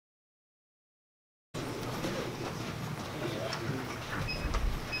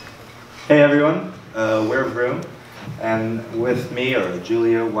Hey everyone, we're Vroom, and with me are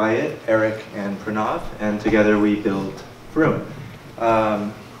Julia, Wyatt, Eric, and Pranav, and together we build Vroom.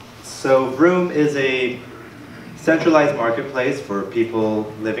 So Vroom is a centralized marketplace for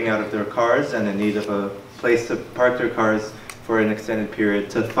people living out of their cars and in need of a place to park their cars for an extended period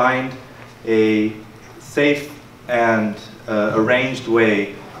to find a safe and arranged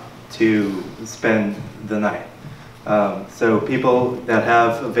way to spend the night. So people that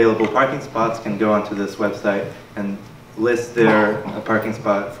have available parking spots can go onto this website and list their parking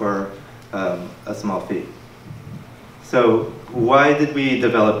spot for a small fee. So why did we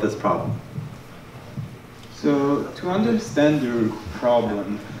develop this problem? So to understand the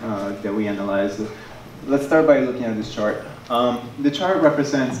problem that we analyzed, let's start by looking at this chart. The chart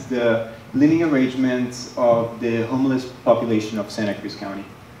represents the living arrangements of the homeless population of Santa Cruz County.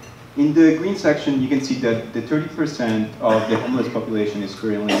 In the green section, you can see that the 30% of the homeless population is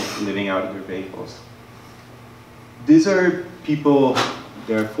currently living out of their vehicles. These are people,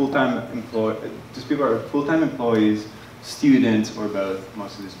 they're full-time employees, these people are full-time employees, students, or both,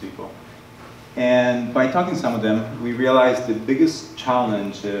 most of these people. And by talking to some of them, we realized the biggest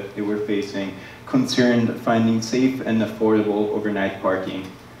challenge they were facing concerned finding safe and affordable overnight parking.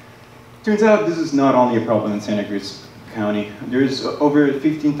 Turns out this is not only a problem in Santa Cruz County. There's over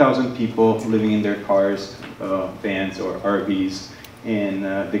 15,000 people living in their cars, vans, or RVs in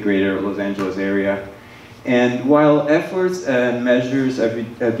the greater Los Angeles area. And while efforts and measures have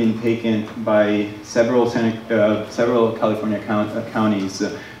been taken by several California counties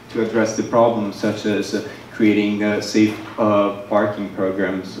to address the problem, such as creating safe parking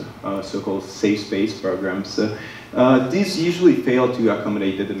programs, so-called safe space programs, these usually fail to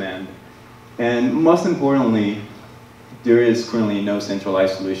accommodate the demand. And most importantly, there is currently no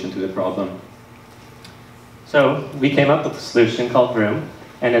centralized solution to the problem. So we came up with a solution called Vroom,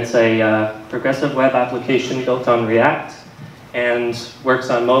 and it's a progressive web application built on React and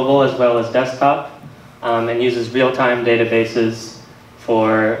works on mobile as well as desktop and uses real-time databases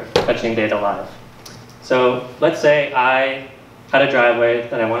for fetching data live. So let's say I had a driveway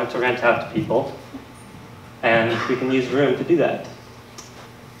that I wanted to rent out to people, and we can use Vroom to do that.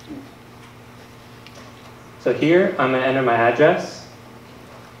 So here, I'm going to enter my address.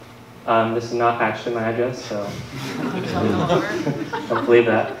 This is not actually my address, so don't believe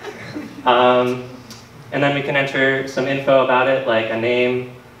that. And then we can enter some info about it, like a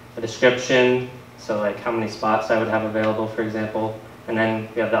name, a description, so like how many spots I would have available, for example. And then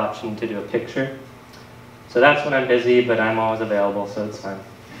we have the option to do a picture. So that's when I'm busy, but I'm always available, so it's fine.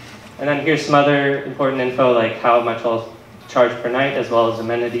 And then here's some other important info, like how much I'll charge per night, as well as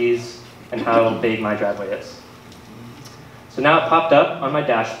amenities, and how big my driveway is. So now it popped up on my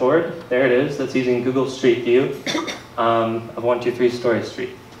dashboard. There it is. That's using Google Street View of 123 Story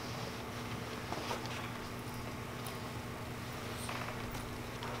Street.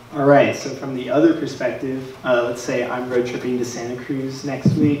 All right, so from the other perspective, let's say I'm road tripping to Santa Cruz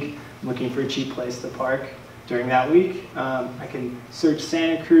next week. I'm looking for a cheap place to park during that week. I can search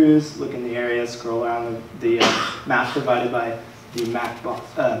Santa Cruz, look in the area, scroll around the map provided by the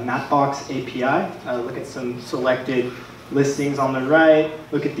Mapbox API, look at some selected listings on the right,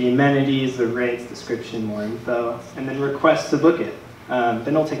 look at the amenities, the rates, description, more info, and then request to book it. Then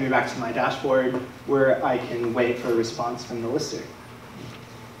it'll take me back to my dashboard where I can wait for a response from the lister.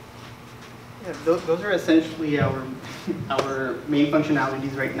 Yeah, those are essentially our main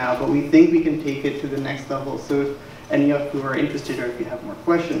functionalities right now, but we think we can take it to the next level. So if any of you are interested or if you have more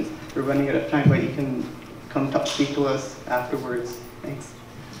questions, we're running out of time, but you can come speak to us afterwards. Thanks.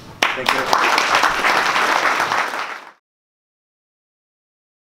 Thank you.